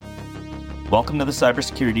Welcome to the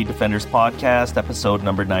Cybersecurity Defenders Podcast, episode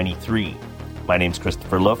number 93. My name's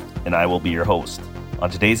Christopher Luft, and I will be your host. On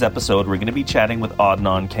today's episode, we're going to be chatting with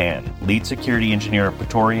Adnan Khan, lead security engineer at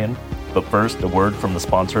Praetorian. But first, a word from the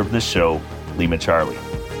sponsor of this show, Lima Charlie.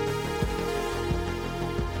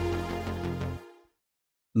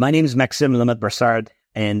 My name is Maxime Lemaitre-Brassard,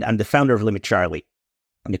 and I'm the founder of Lima Charlie,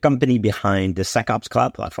 the company behind the SecOps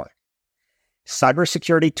cloud platform.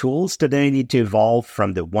 Cybersecurity tools today need to evolve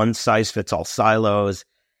from the one-size-fits-all silos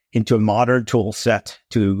into a modern tool set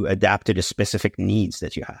to adapt to the specific needs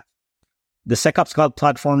that you have. The SecOps cloud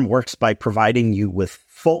platform works by providing you with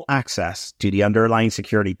full access to the underlying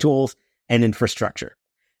security tools and infrastructure.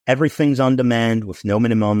 Everything's on demand with no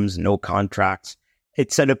minimums, no contracts.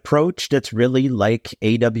 It's an approach that's really like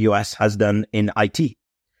AWS has done in IT.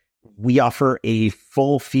 We offer a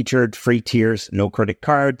full-featured free tiers, no credit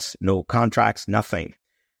cards, no contracts, nothing.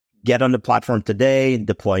 Get on the platform today,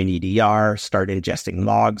 deploy an EDR, start ingesting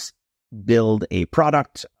logs, build a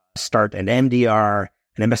product, start an MDR,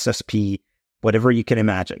 an MSSP, whatever you can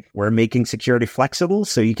imagine. We're making security flexible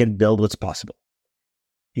so you can build what's possible.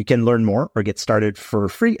 You can learn more or get started for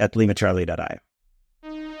free at limacharlie.io.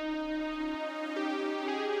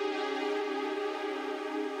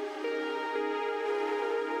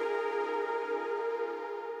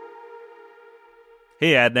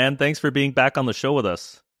 Hey, Adnan, thanks for being back on the show with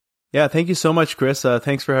us. Yeah, thank you so much, Chris.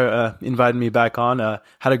 Thanks for inviting me back on.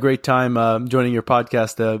 Had a great time joining your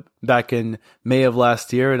podcast back in May of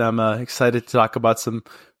last year, and I'm excited to talk about some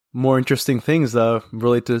more interesting things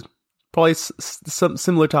related to probably some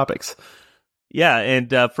similar topics. Yeah, and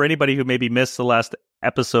for anybody who maybe missed the last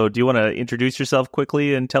episode, do you want to introduce yourself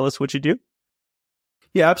quickly and tell us what you do?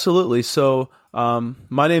 Yeah, absolutely. So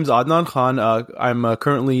my name's Adnan Khan. I'm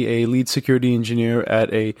currently a lead security engineer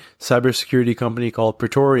at a cybersecurity company called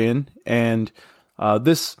Praetorian. And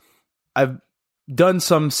I've done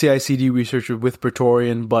some CI/CD research with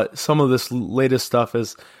Praetorian, but some of this latest stuff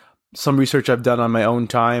is some research I've done on my own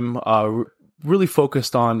time, really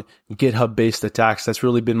focused on GitHub-based attacks. That's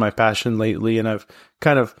really been my passion lately. And I've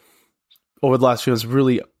kind of, over the last few months,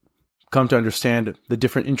 really come to understand the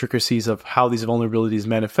different intricacies of how these vulnerabilities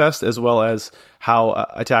manifest, as well as how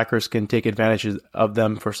attackers can take advantage of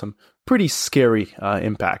them for some pretty scary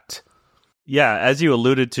impact. Yeah, as you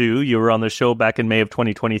alluded to, you were on the show back in May of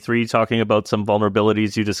 2023 talking about some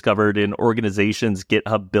vulnerabilities you discovered in organizations'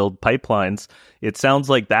 GitHub build pipelines. It sounds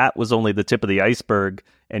like that was only the tip of the iceberg,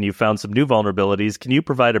 and you found some new vulnerabilities. Can you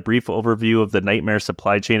provide a brief overview of the nightmare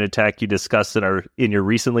supply chain attack you discussed in your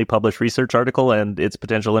recently published research article and its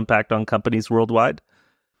potential impact on companies worldwide?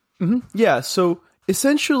 Mm-hmm. Yeah, so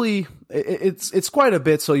essentially, it's quite a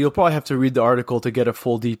bit, so you'll probably have to read the article to get a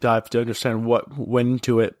full deep dive to understand what went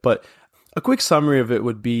into it, but a quick summary of it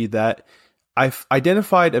would be that I've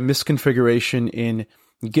identified a misconfiguration in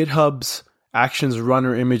GitHub's Actions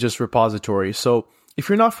runner images repository. So if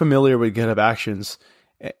you're not familiar with GitHub Actions,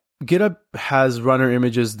 GitHub has runner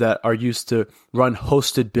images that are used to run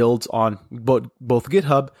hosted builds on both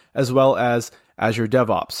GitHub as well as Azure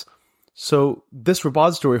DevOps. So this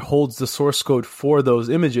repository holds the source code for those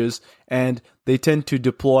images, and they tend to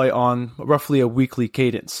deploy on roughly a weekly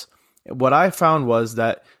cadence. What I found was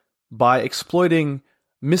that by exploiting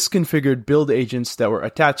misconfigured build agents that were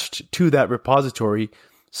attached to that repository,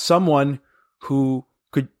 someone who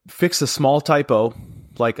could fix a small typo,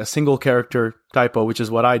 like a single character typo, which is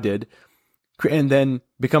what I did, and then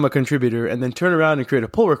become a contributor, and then turn around and create a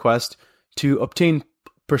pull request to obtain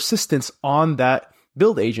persistence on that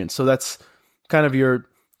build agent. So that's kind of your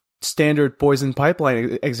standard poison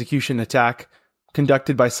pipeline execution attack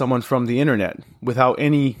conducted by someone from the internet without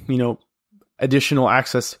any, additional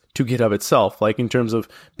access to GitHub itself, like in terms of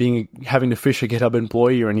having to phish a GitHub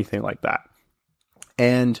employee or anything like that.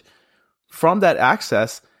 And from that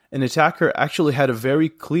access, an attacker actually had a very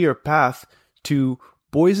clear path to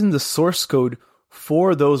poison the source code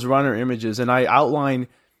for those runner images. And I outline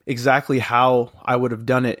exactly how I would have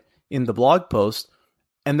done it in the blog post.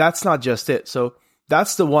 And that's not just it. So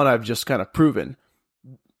that's the one I've just kind of proven.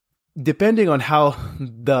 Depending on how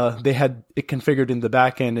they had it configured in the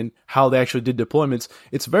backend and how they actually did deployments,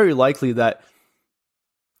 it's very likely that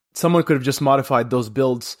someone could have just modified those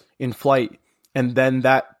builds in flight, and then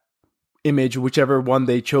that image, whichever one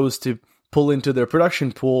they chose to pull into their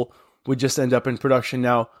production pool, would just end up in production.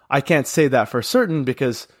 Now, I can't say that for certain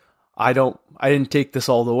because I didn't take this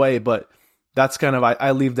all the way, but that's kind of,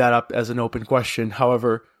 I leave that up as an open question.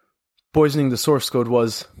 However, poisoning the source code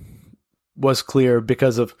was clear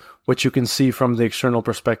because of what you can see from the external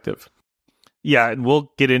perspective. Yeah, and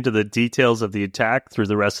we'll get into the details of the attack through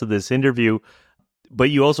the rest of this interview. But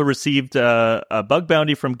you also received a bug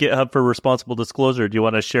bounty from GitHub for responsible disclosure. Do you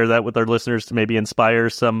want to share that with our listeners to maybe inspire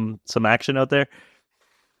some action out there?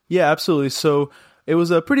 Yeah, absolutely. So it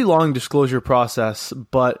was a pretty long disclosure process,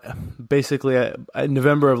 but basically in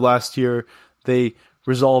November of last year, they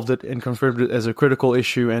resolved it and confirmed it as a critical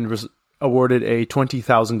issue and awarded a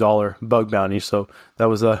 $20,000 bug bounty. So that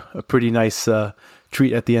was a pretty nice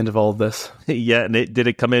treat at the end of all of this. Yeah, and did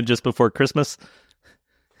it come in just before Christmas?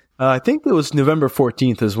 I think it was November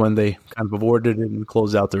 14th is when they kind of awarded it and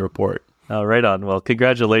closed out the report. Oh, right on. Well,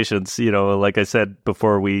 congratulations. Like I said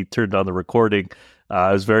before we turned on the recording,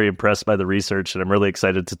 I was very impressed by the research, and I'm really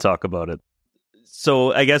excited to talk about it.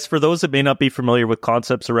 So I guess for those that may not be familiar with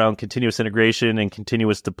concepts around continuous integration and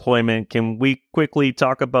continuous deployment, can we quickly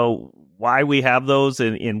talk about why we have those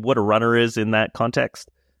and what a runner is in that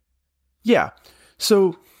context? Yeah.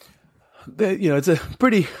 So, it's a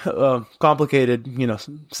pretty complicated,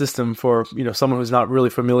 system for, someone who's not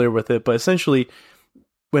really familiar with it. But essentially,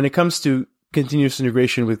 when it comes to continuous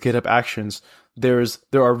integration with GitHub Actions, there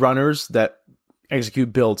are runners that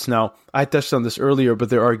execute builds. Now, I touched on this earlier,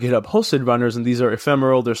 but there are GitHub hosted runners, and these are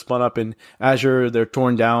ephemeral. They're spun up in Azure. They're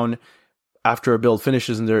torn down after a build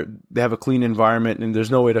finishes, and they have a clean environment, and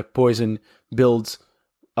there's no way to poison builds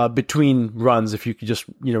between runs. If you could just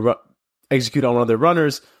execute on one of their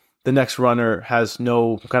runners, the next runner has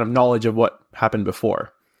no kind of knowledge of what happened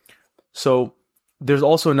before. So there's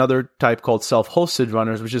also another type called self-hosted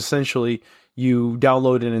runners, which is essentially you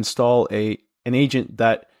download and install an agent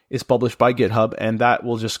that is published by GitHub, and that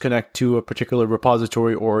will just connect to a particular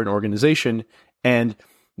repository or an organization, and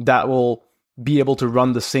that will be able to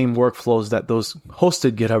run the same workflows that those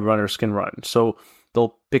hosted GitHub runners can run. So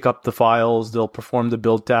they'll pick up the files, they'll perform the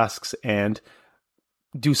build tasks, and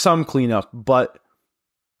do some cleanup. But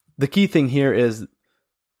the key thing here is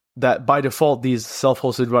that by default, these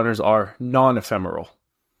self-hosted runners are non-ephemeral.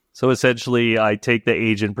 So essentially, I take the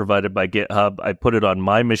agent provided by GitHub, I put it on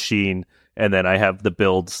my machine, and then I have the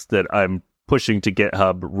builds that I'm pushing to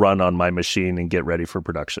GitHub run on my machine and get ready for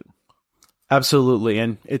production. Absolutely.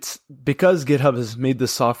 And it's because GitHub has made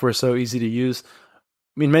this software so easy to use.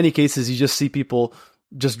 In many cases, you just see people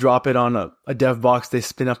just drop it on a dev box they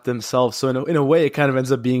spin up themselves. So in a way, it kind of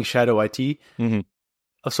ends up being shadow IT. Mm-hmm.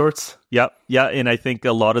 Of sorts. Yeah. And I think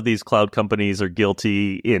a lot of these cloud companies are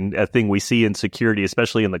guilty in a thing we see in security,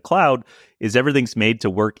 especially in the cloud, is everything's made to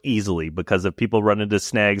work easily, because if people run into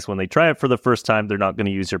snags when they try it for the first time, they're not going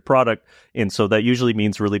to use your product. And so that usually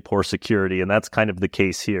means really poor security. And that's kind of the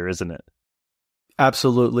case here, isn't it?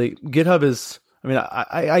 Absolutely. GitHub is,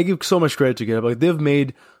 I give so much credit to GitHub. Like, they've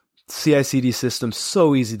made CI/CD systems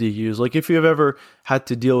so easy to use. Like, if you've ever had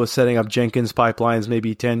to deal with setting up Jenkins pipelines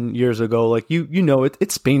maybe 10 years ago, like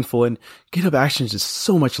it's painful, and GitHub Actions is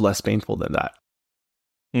so much less painful than that.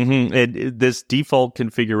 Mm-hmm. And this default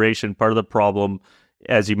configuration, part of the problem,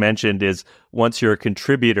 as you mentioned, is once you're a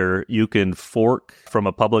contributor, you can fork from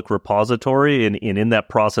a public repository and in that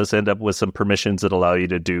process end up with some permissions that allow you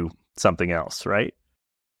to do something else, right?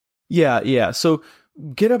 Yeah. So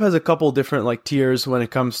GitHub has a couple different tiers when it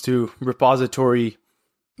comes to repository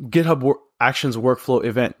GitHub Actions workflow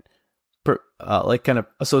event kind of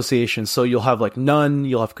association. So you'll have none,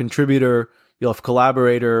 you'll have contributor, you'll have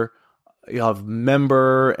collaborator, you'll have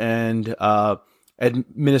member and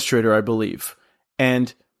administrator, I believe.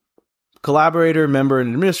 And collaborator, member,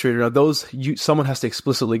 and administrator, now those someone has to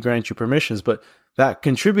explicitly grant you permissions, but that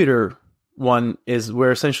contributor one is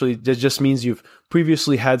where essentially that just means you've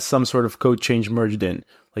previously had some sort of code change merged in.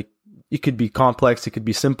 Like, it could be complex, it could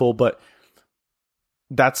be simple, but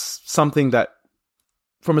that's something that,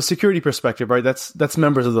 from a security perspective, right, that's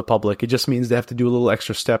members of the public. It just means they have to do a little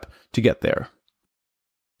extra step to get there.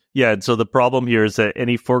 Yeah, and so the problem here is that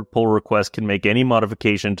any fork pull request can make any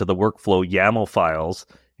modification to the workflow YAML files,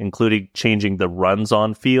 including changing the runs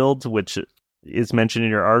on field, which is mentioned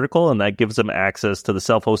in your article, and that gives them access to the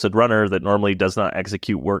self-hosted runner that normally does not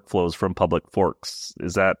execute workflows from public forks.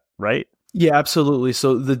 Is that right? Yeah, absolutely.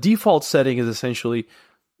 So the default setting is essentially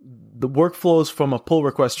the workflows from a pull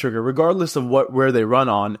request trigger, regardless of where they run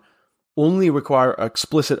on, only require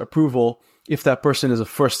explicit approval if that person is a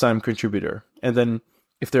first-time contributor. And then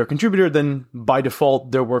if they're a contributor, then by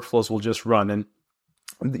default, their workflows will just run. And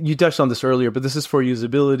you touched on this earlier, but this is for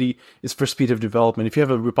usability, it's for speed of development. If you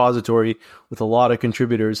have a repository with a lot of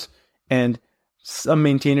contributors and some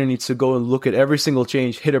maintainer needs to go and look at every single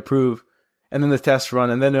change, hit approve, and then the test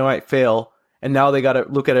run, and then it might fail, and now they got to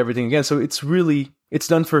look at everything again. So it's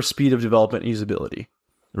done for speed of development and usability.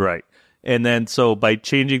 Right. And then so by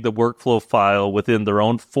changing the workflow file within their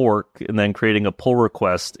own fork and then creating a pull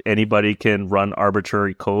request, anybody can run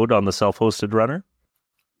arbitrary code on the self-hosted runner?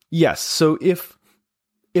 Yes. So if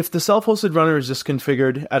if the self-hosted runner is just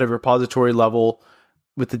configured at a repository level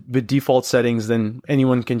with default settings, then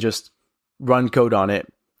anyone can just run code on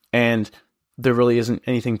it, and there really isn't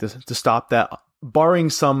anything to stop that, barring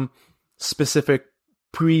some specific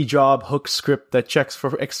pre-job hook script that checks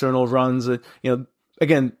for external runs.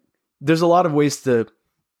 Again, there's a lot of ways to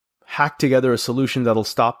hack together a solution that'll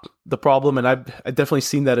stop the problem, and I've definitely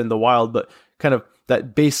seen that in the wild, but kind of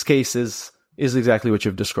that base case is exactly what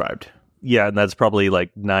you've described. Yeah, and that's probably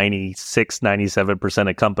like 96, 97%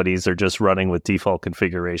 of companies are just running with default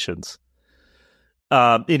configurations.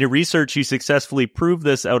 In your research, you successfully proved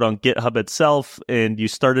this out on GitHub itself, and you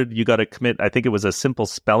got a commit, I think it was a simple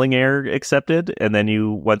spelling error accepted, and then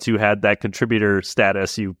once you had that contributor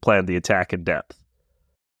status, you planned the attack in depth.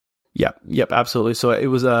 Yep, absolutely. So it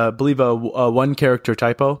was, I believe, a one-character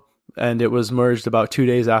typo, and it was merged about 2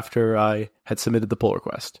 days after I had submitted the pull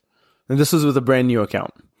request. And this was with a brand new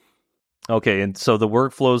account. Okay, and so the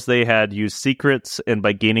workflows they had used secrets, and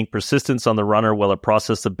by gaining persistence on the runner while it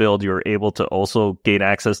processed the build, you were able to also gain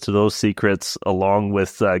access to those secrets along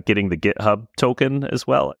with getting the GitHub token as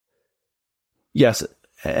well. Yes,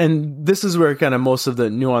 and this is where kind of most of the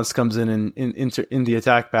nuance comes in the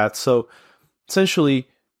attack path. So essentially,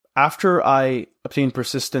 after I obtain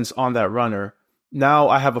persistence on that runner, now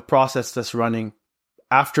I have a process that's running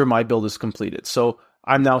after my build is completed. So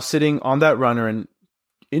I'm now sitting on that runner, and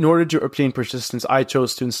in order to obtain persistence, I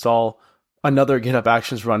chose to install another GitHub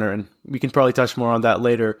Actions runner, and we can probably touch more on that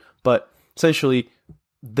later. But essentially,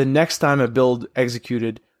 the next time a build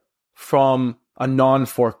executed from a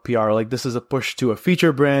non-fork PR, like this is a push to a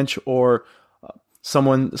feature branch or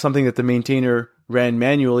something that the maintainer ran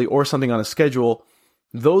manually or something on a schedule,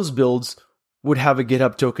 those builds would have a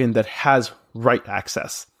GitHub token that has write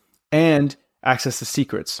access and access to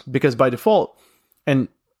secrets. Because by default, and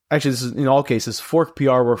actually, this is in all cases, fork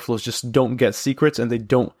PR workflows just don't get secrets, and they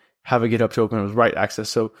don't have a GitHub token with write access.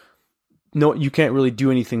 So no, you can't really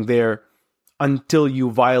do anything there until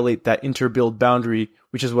you violate that interbuild boundary,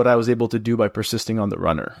 which is what I was able to do by persisting on the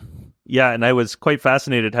runner. Yeah, and I was quite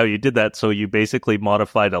fascinated how you did that. So you basically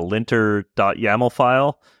modified a linter.yaml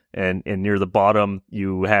file, and near the bottom,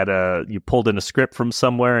 you pulled in a script from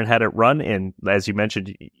somewhere and had it run. And as you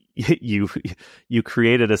mentioned, you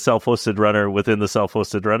created a self-hosted runner within the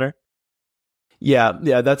self-hosted runner. Yeah,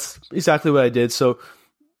 that's exactly what I did. So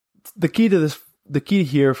the key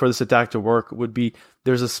here for this attack to work would be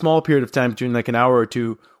there's a small period of time between like an hour or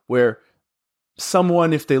two where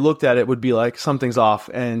someone, if they looked at it, would be like, something's off,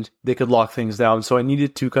 and they could lock things down. So I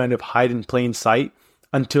needed to kind of hide in plain sight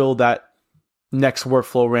until that next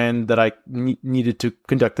workflow ran that I needed to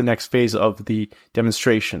conduct the next phase of the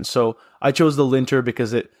demonstration. So I chose the linter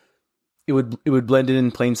because it would blend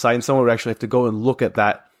in plain sight, and someone would actually have to go and look at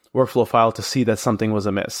that workflow file to see that something was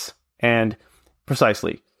amiss. And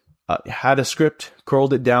precisely, had a script,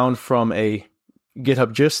 curled it down from a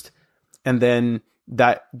GitHub gist, and then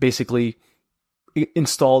that basically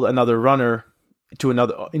installed another runner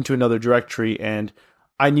into another directory. And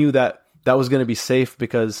I knew that was going to be safe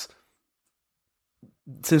because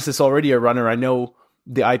since it's already a runner, I know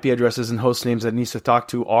the IP addresses and host names that it needs to talk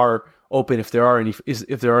to are open if there are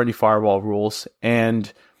any firewall rules,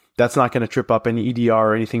 and that's not going to trip up any EDR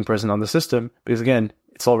or anything present on the system because, again,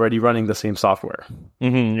 it's already running the same software.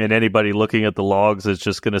 Mm-hmm. And anybody looking at the logs is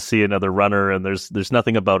just going to see another runner, and there's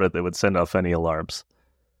nothing about it that would send off any alarms.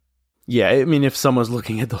 Yeah, I mean, if someone's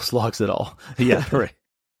looking at those logs at all. Yeah, right.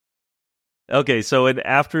 Okay, so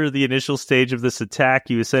after the initial stage of this attack,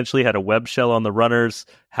 you essentially had a web shell on the runners.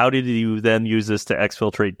 How did you then use this to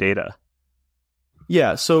exfiltrate data?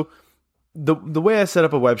 Yeah, so the way I set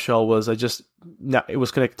up a web shell was it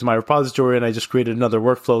was connected to my repository, and I just created another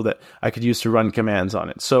workflow that I could use to run commands on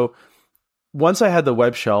it. So once I had the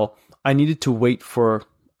web shell, I needed to wait for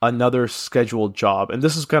another scheduled job. And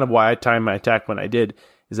this is kind of why I timed my attack when I did,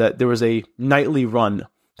 is that there was a nightly run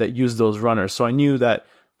that used those runners. So I knew that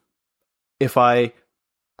if I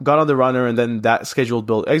got on the runner and then that scheduled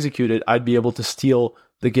build executed, I'd be able to steal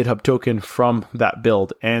the GitHub token from that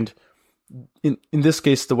build. And in this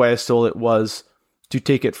case, the way I stole it was to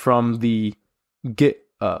take it from the git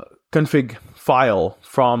config file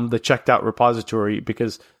from the checked out repository,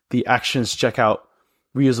 because the actions checkout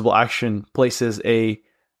reusable action places the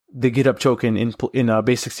GitHub token in a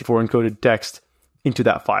base64 encoded text into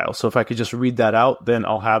that file. So if I could just read that out, then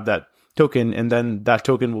I'll have that token, and then that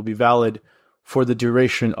token will be valid for the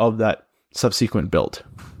duration of that subsequent build.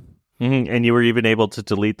 Mm-hmm. And you were even able to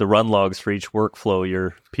delete the run logs for each workflow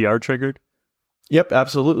your PR triggered? Yep,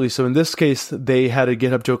 absolutely. So in this case, they had a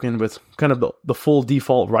GitHub token with kind of the full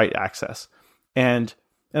default write access. And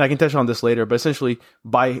and I can touch on this later, but essentially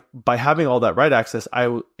by having all that write access,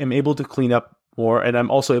 am able to clean up more, and I'm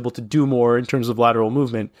also able to do more in terms of lateral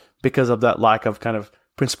movement because of that lack of kind of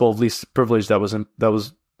principle of least privilege that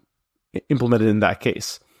was implemented in that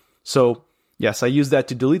case. So yes, I used that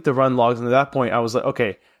to delete the run logs, and at that point I was like,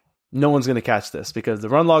 okay, no one's going to catch this because the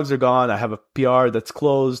run logs are gone. I have a PR that's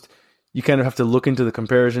closed. You kind of have to look into the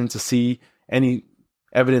comparison to see any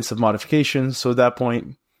evidence of modification. So at that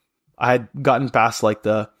point, I had gotten past like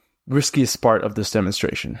the riskiest part of this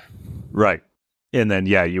demonstration. Right. And then,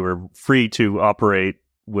 yeah, you were free to operate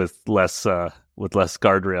with less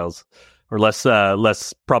guardrails or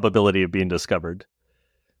less probability of being discovered.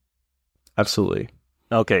 Absolutely.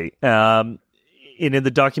 Okay. And in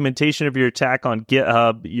the documentation of your attack on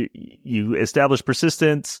GitHub, you established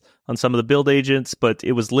persistence on some of the build agents, but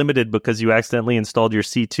it was limited because you accidentally installed your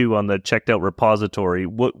C2 on the checked out repository.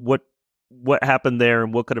 What happened there,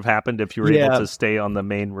 and what could have happened if you were able to stay on the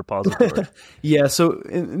main repository? Yeah, so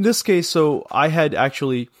in this case, I had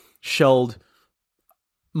actually shelled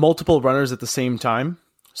multiple runners at the same time.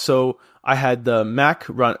 So I had the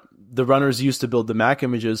the runners used to build the Mac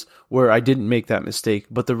images where I didn't make that mistake,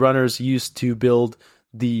 but the runners used to build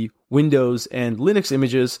the Windows and Linux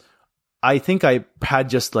images. I think I had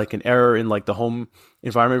just like an error in like the home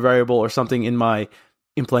environment variable or something in my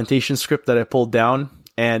implementation script that I pulled down,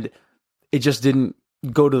 and it just didn't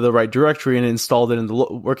go to the right directory and installed it in the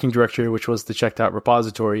working directory, which was the checked out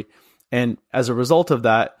repository. And as a result of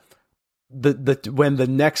that, when the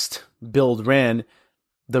next build ran,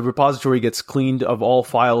 the repository gets cleaned of all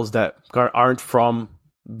files that aren't from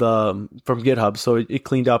GitHub. So it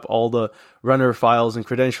cleaned up all the runner files and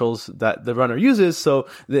credentials that the runner uses. So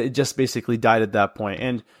it just basically died at that point.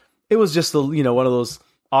 And it was just one of those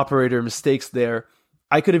operator mistakes there.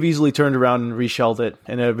 I could have easily turned around and reshelled it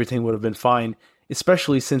and everything would have been fine,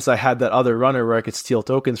 especially since I had that other runner where I could steal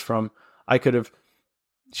tokens from. I could have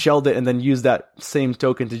shelled it and then used that same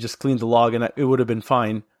token to just clean the log and it would have been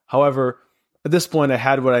fine. However, at this point, I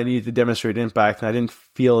had what I needed to demonstrate impact, and I didn't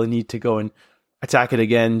feel a need to go and attack it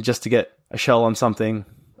again just to get a shell on something.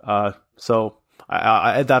 So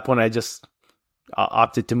at that point, I just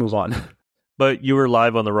opted to move on. But you were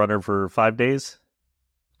live on the runner for 5 days?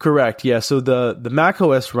 Correct, yeah. So the Mac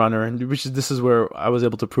OS runner, and this is where I was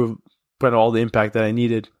able to put all the impact that I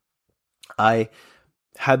needed. I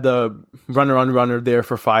had the runner on runner there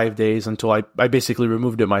for 5 days until I basically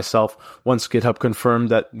removed it myself. Once GitHub confirmed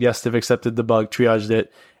that, yes, they've accepted the bug, triaged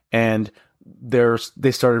it, and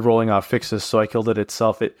they started rolling out fixes, so I killed it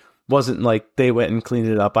itself. It wasn't like they went and cleaned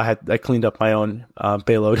it up. I cleaned up my own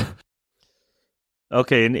payload.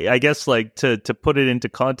 Okay, and I guess like to put it into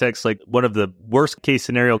context, like one of the worst case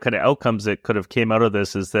scenario kind of outcomes that could have came out of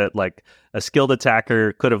this is that like a skilled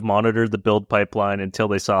attacker could have monitored the build pipeline until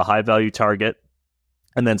they saw a high value target,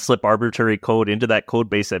 and then slip arbitrary code into that code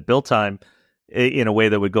base at build time in a way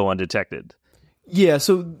that would go undetected. Yeah,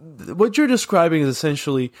 so what you're describing is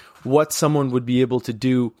essentially what someone would be able to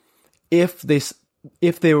do if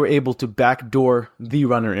they were able to backdoor the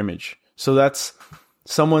runner image. So that's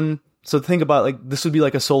someone. So think about like this would be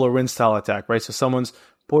like a SolarWinds style attack, right? So someone's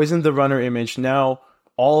poisoned the runner image. Now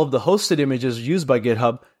all of the hosted images used by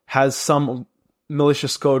GitHub has some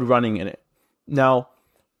malicious code running in it. Now,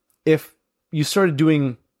 if you started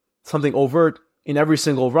doing something overt in every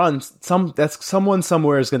single run, someone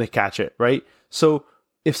somewhere is going to catch it, right? So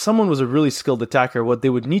if someone was a really skilled attacker, what they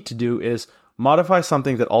would need to do is modify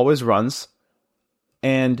something that always runs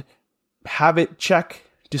and have it check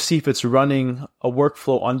to see if it's running a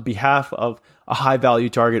workflow on behalf of a high value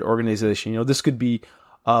target organization. This could be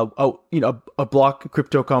a block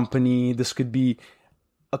crypto company. This could be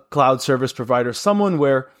a cloud service provider, someone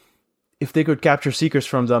where if they could capture secrets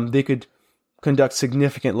from them, they could conduct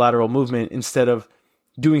significant lateral movement instead of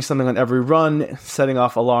doing something on every run, setting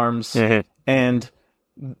off alarms, and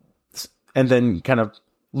then kind of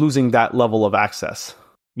losing that level of access.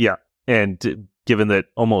 Yeah, and given that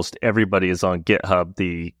almost everybody is on GitHub,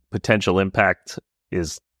 the potential impact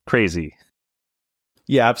is crazy.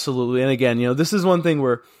 Yeah, absolutely. And again, this is one thing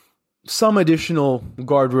where some additional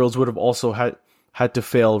guardrails would have also had to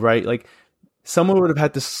fail, right? Like someone would have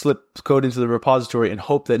had to slip code into the repository and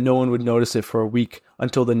hope that no one would notice it for a week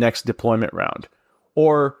until the next deployment round.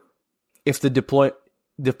 Or if the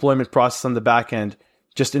deployment process on the back end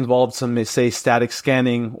just involved some, say, static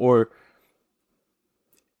scanning,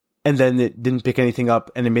 and then it didn't pick anything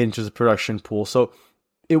up and it made it into the production pool. So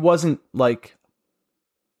it wasn't like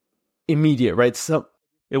immediate, right? So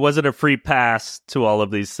it wasn't a free pass to all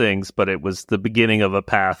of these things, but it was the beginning of a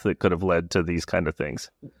path that could have led to these kind of things.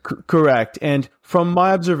 Correct. And from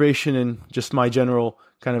my observation and just my general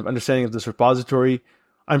kind of understanding of this repository,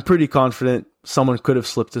 I'm pretty confident someone could have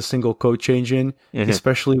slipped a single code change in,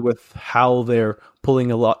 especially with how they're pulling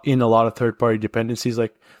a lot of third-party dependencies.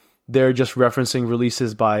 Like they're just referencing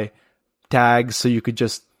releases by tags, so you could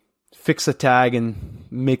just fix a tag and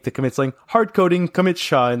make the commits like hard coding commit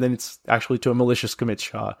SHA, and then it's actually to a malicious commit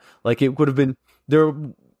SHA. Like it would have been, there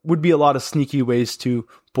would be a lot of sneaky ways to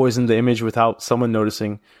poison the image without someone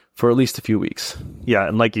noticing for at least a few weeks. Yeah,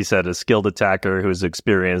 and like you said, a skilled attacker who's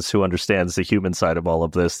experienced, who understands the human side of all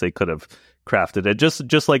of this, they could have crafted it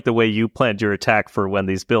just like the way you planned your attack for when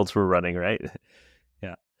these builds were running, right?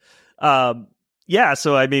 Yeah. Yeah,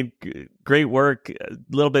 so I mean, great work. A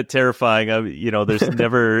little bit terrifying. There's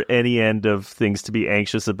never any end of things to be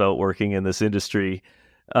anxious about working in this industry.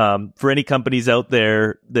 For any companies out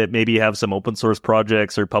there that maybe have some open source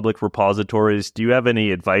projects or public repositories, do you have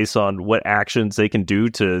any advice on what actions they can do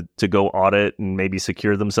to go audit and maybe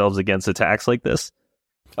secure themselves against attacks like this?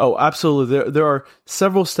 Oh, absolutely. There are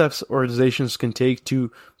several steps organizations can take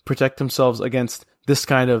to protect themselves against this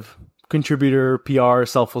kind of contributor, PR,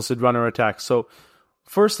 self-hosted runner attack. So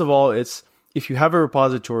first of all, it's if you have a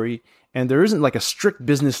repository and there isn't like a strict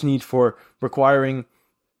business need for requiring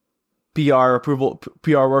PR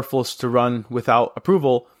workflows to run without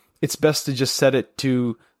approval, it's best to just set it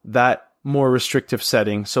to that more restrictive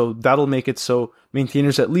setting. So that'll make it so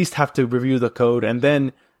maintainers at least have to review the code, and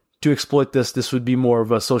then to exploit this would be more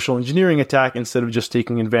of a social engineering attack instead of just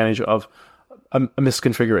taking advantage of a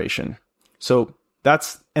misconfiguration. So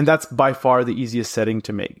that's by far the easiest setting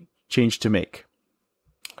to make change to make.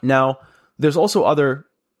 Now, there's also other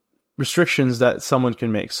restrictions that someone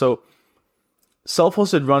can make. So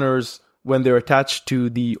self-hosted runners, when they're attached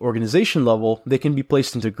to the organization level, they can be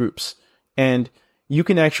placed into groups. And you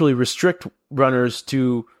can actually restrict runners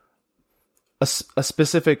to a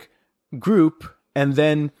specific group and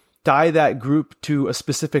then tie that group to a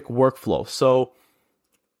specific workflow. So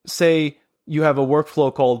say you have a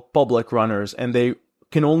workflow called public runners, and they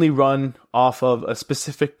can only run off of a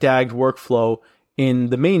specific tagged workflow in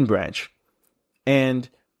the main branch. And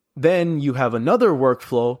then you have another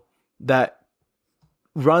workflow that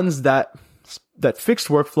runs that fixed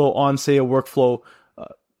workflow on, say, a workflow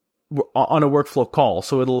on a workflow call.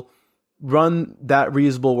 So it'll run that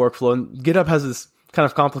reusable workflow. And GitHub has this kind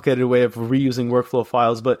of complicated way of reusing workflow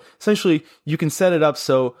files, but essentially you can set it up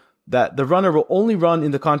so that the runner will only run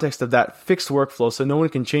in the context of that fixed workflow, so no one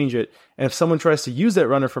can change it. And if someone tries to use that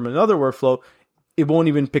runner from another workflow, it won't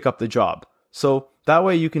even pick up the job. So that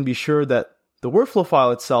way you can be sure that the workflow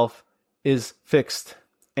file itself is fixed,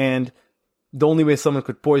 and the only way someone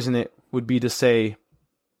could poison it would be to, say,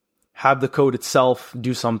 have the code itself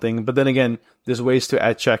do something. But then again, there's ways to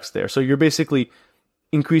add checks there. So you're basically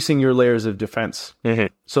increasing your layers of defense.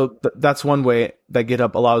 Mm-hmm. So that's one way that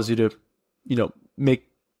GitHub allows you to,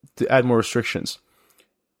 to add more restrictions.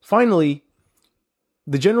 Finally,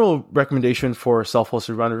 the general recommendation for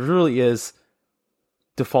self-hosted runners really is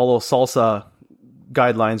to follow SALSA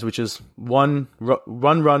guidelines, which is one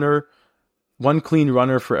clean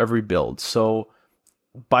runner for every build. So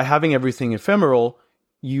by having everything ephemeral,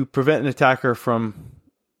 you prevent an attacker from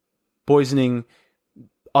poisoning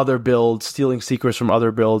other builds, stealing secrets from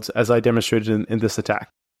other builds, as I demonstrated in this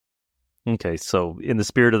attack. Okay, so in the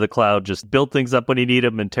spirit of the cloud, just build things up when you need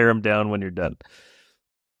them and tear them down when you're done.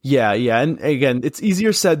 Yeah. And again, it's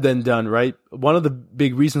easier said than done, right? One of the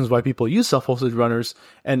big reasons why people use self-hosted runners,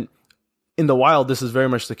 and in the wild, this is very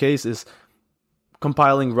much the case, is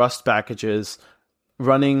compiling Rust packages,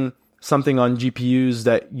 running something on GPUs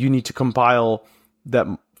that you need to compile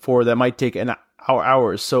that might take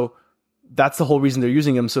hours. So that's the whole reason they're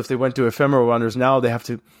using them. So if they went to ephemeral runners now, they have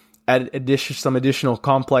to add some additional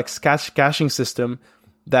complex caching system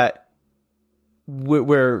that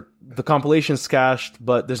where the compilation's cached,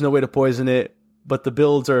 but there's no way to poison it, but the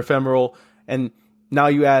builds are ephemeral. And now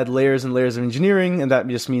you add layers and layers of engineering, and that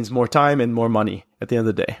just means more time and more money at the end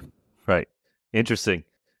of the day. Right. Interesting.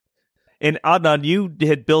 And Adnan, you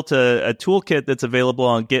had built a toolkit that's available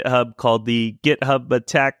on GitHub called the GitHub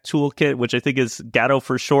Attack Toolkit, which I think is Gato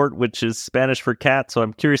for short, which is Spanish for cat. So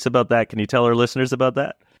I'm curious about that. Can you tell our listeners about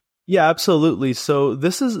that? Yeah, absolutely. So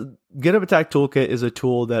GitHub Attack Toolkit is a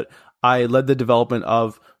tool that I led the development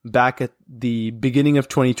of back at the beginning of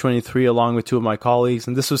 2023, along with two of my colleagues.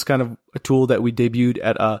 And this was kind of a tool that we debuted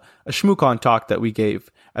at a ShmooCon talk that we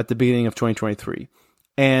gave at the beginning of 2023.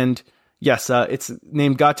 And yes, it's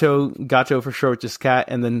named Gato for short, just cat,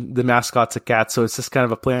 and then the mascot's a cat. So it's just kind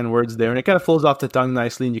of a play on words there. And it kind of flows off the tongue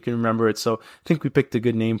nicely, and you can remember it. So I think we picked a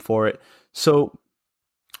good name for it. So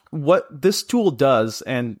what this tool does,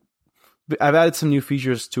 and I've added some new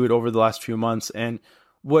features to it over the last few months, and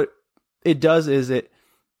what it does is it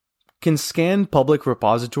can scan public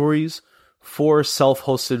repositories for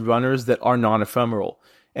self-hosted runners that are non-ephemeral.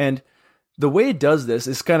 And the way it does this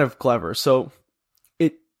is kind of clever. So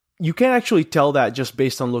you can't actually tell that just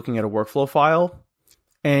based on looking at a workflow file.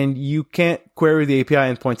 And you can't query the API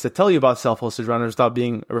endpoints that tell you about self-hosted runners without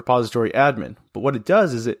being a repository admin. But what it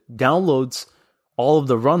does is it downloads all of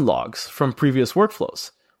the run logs from previous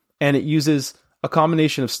workflows. And it uses a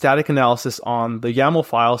combination of static analysis on the YAML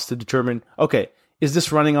files to determine, okay, is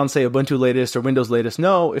this running on, say, Ubuntu latest or Windows latest?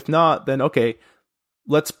 No. If not, then okay,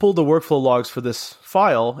 let's pull the workflow logs for this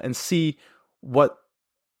file and see what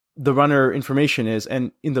the runner information is.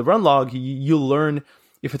 And in the run log, you'll learn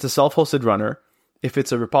if it's a self-hosted runner, if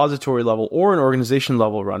it's a repository level or an organization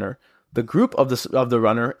level runner, the group of the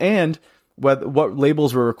runner, and what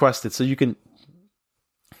labels were requested. So you can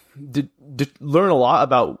learn a lot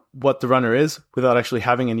about what the runner is without actually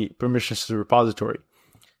having any permissions to the repository.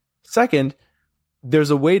 Second,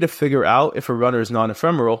 there's a way to figure out if a runner is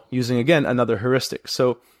non-ephemeral using, again, another heuristic.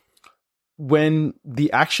 So when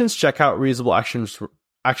the actions checkout reusable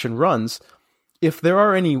action runs, if there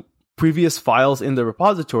are any previous files in the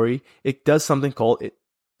repository, it does something called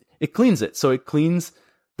it cleans it. So it cleans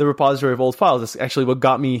the repository of old files. That's actually what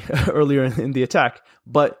got me earlier in the attack,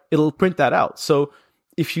 but it'll print that out. So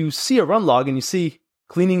if you see a run log and you see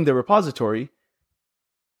cleaning the repository,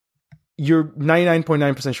 you're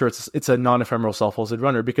 99.9% sure it's a non-ephemeral self-hosted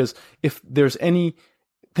runner, because if there's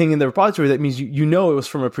anything in the repository, that means you know it was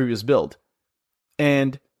from a previous build.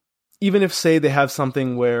 And even if, say, they have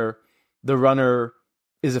something where the runner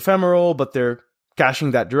is ephemeral, but they're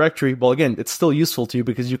caching that directory, well, again, it's still useful to you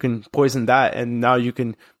because you can poison that, and now you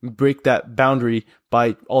can break that boundary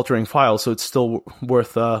by altering files. So it's still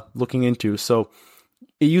worth looking into. So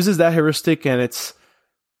it uses that heuristic, and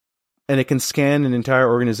it can scan an entire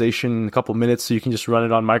organization in a couple of minutes. So you can just run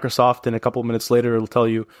it on Microsoft, and a couple of minutes later, it'll tell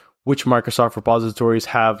you which Microsoft repositories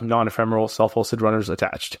have non-ephemeral self-hosted runners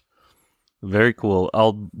attached. Very cool.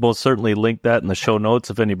 I'll most certainly link that in the show notes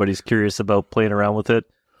if anybody's curious about playing around with it.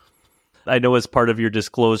 I know as part of your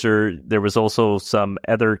disclosure, there was also some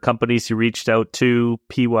other companies you reached out to,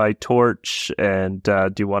 PyTorch, and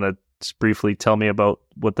do you want to just briefly tell me about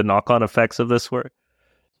what the knock-on effects of this were?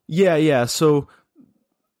 Yeah. So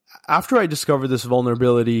after I discovered this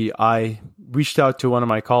vulnerability, I reached out to one of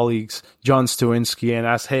my colleagues, John Stawinski, and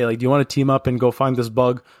asked, hey, do you want to team up and go find this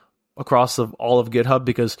bug across all of GitHub?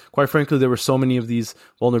 Because quite frankly, there were so many of these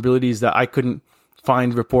vulnerabilities that I couldn't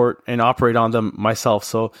find, report, and operate on them myself.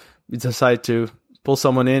 So we decided to pull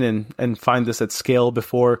someone in and find this at scale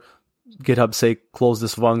before GitHub, say, close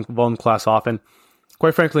this vuln class off. And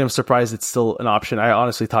quite frankly, I'm surprised it's still an option. I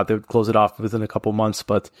honestly thought they would close it off within a couple months,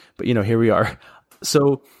 but here we are.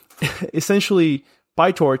 So essentially,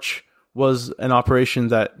 PyTorch was an operation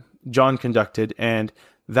that John conducted, and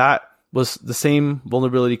that was the same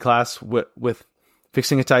vulnerability class with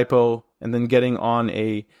fixing a typo and then getting on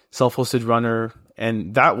a self-hosted runner.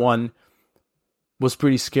 And that one was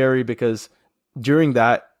pretty scary because during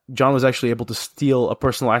that, John was actually able to steal a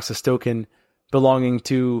personal access token belonging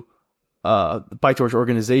to the PyTorch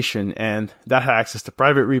organization, and that had access to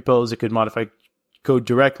private repos. It could modify code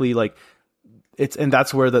directly. And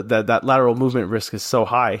that's where that lateral movement risk is so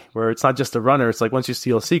high, where it's not just a runner. It's like once you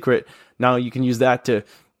steal a secret, now you can use that to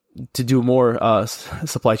do more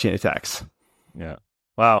supply chain attacks. Yeah.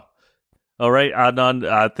 Wow. All right,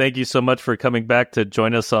 Adnan, thank you so much for coming back to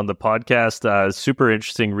join us on the podcast. Super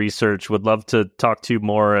interesting research. Would love to talk to you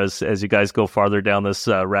more as you guys go farther down this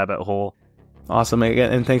rabbit hole. Awesome.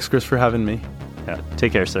 Again, and thanks, Chris, for having me. Yeah.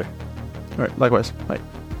 Take care, sir. All right. Likewise. Bye.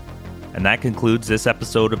 And that concludes this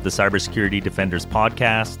episode of the Cybersecurity Defenders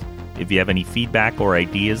podcast. If you have any feedback or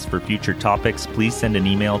ideas for future topics, please send an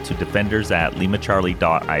email to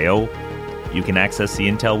defenders@limacharlie.io. You can access the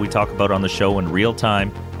intel we talk about on the show in real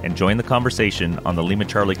time and join the conversation on the Lima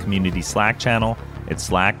Charlie community Slack channel at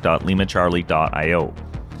slack.limacharlie.io.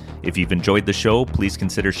 If you've enjoyed the show, please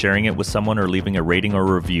consider sharing it with someone or leaving a rating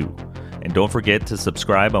or review. And don't forget to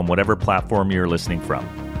subscribe on whatever platform you're listening from.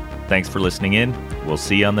 Thanks for listening in. We'll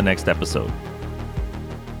see you on the next episode.